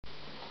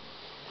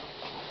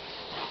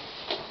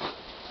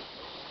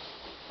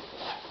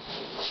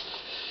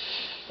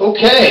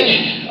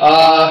Okay,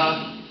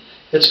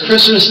 it's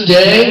Christmas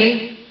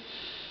Day.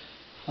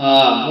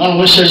 I want to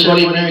wish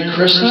everybody a Merry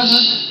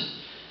Christmas.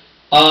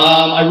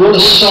 I wrote a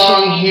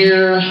song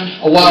here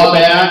a while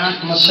back,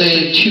 I'm going to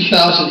say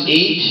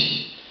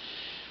 2008.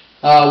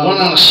 Went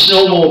on a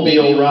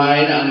snowmobile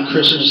ride on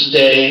Christmas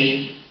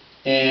Day,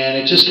 and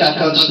it just got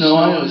done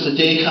snowing. It was a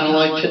day kind of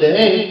like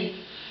today,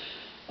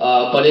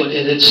 but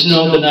it had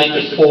snowed the night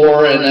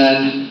before, and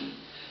then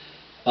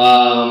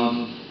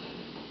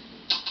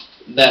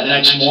that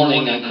next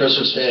morning on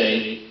Christmas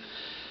Day,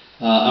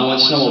 I went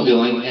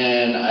snowmobiling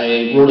and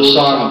I wrote a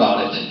song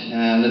about it.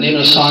 And the name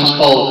of the song is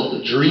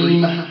called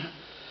Dream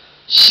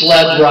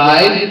Sled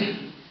Ride.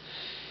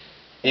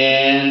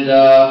 And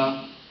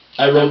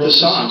I wrote this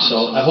song,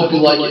 so I hope you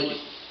like it.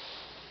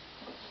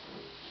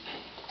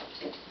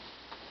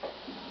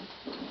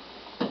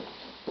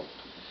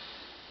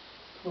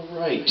 All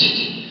right.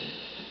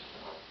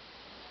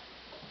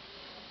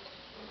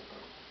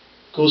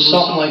 Goes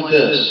something like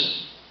this.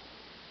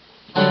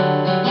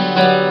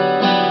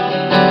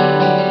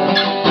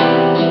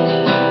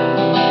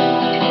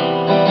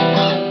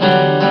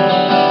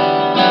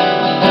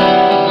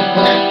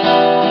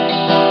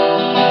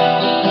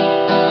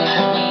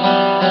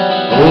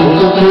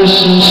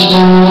 Christmas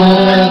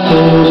morning, I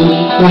thought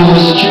it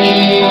was a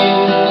dream.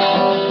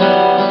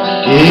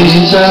 Gazed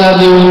inside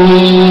the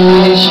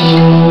window,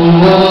 snow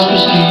was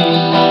pristine.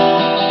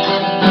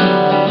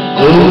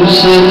 Those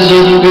says,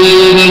 "Oh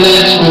baby,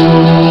 let's go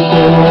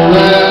for a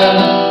ride.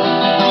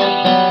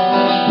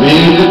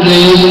 We'll be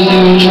blazing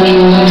new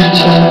trails in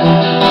town,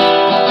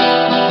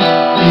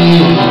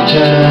 in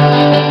trails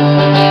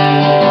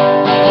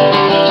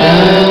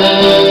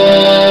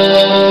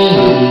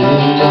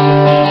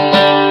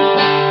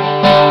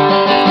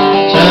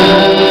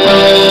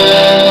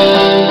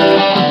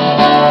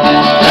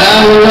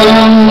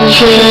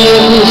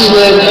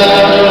led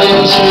down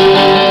into.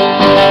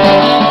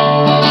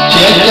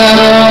 Check out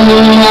all the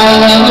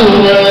miles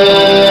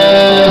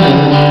around.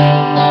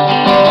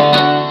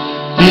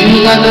 Feel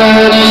like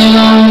riding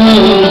on the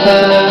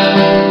cloud.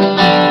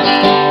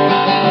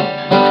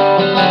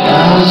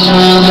 Our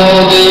smiles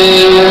all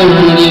day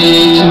ready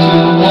to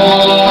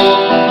walk.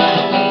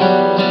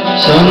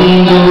 Sun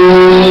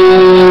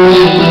goes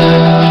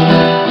down.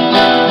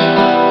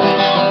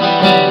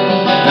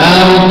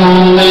 Now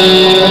home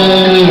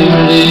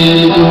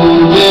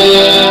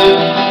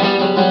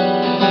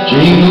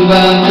dream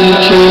about the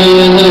trail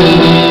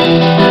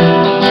again.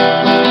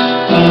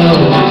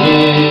 Oh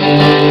yeah,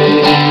 yeah,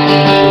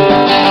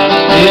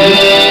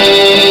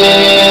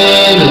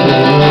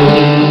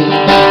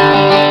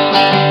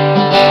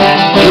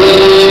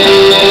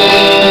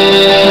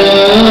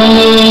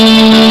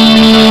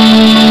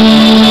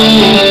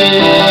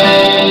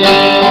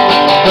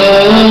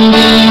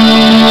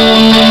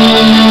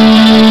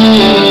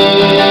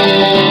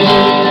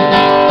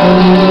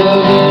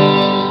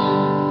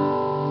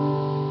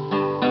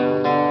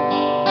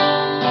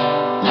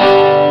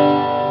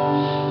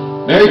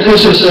 Merry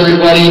Christmas,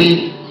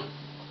 everybody.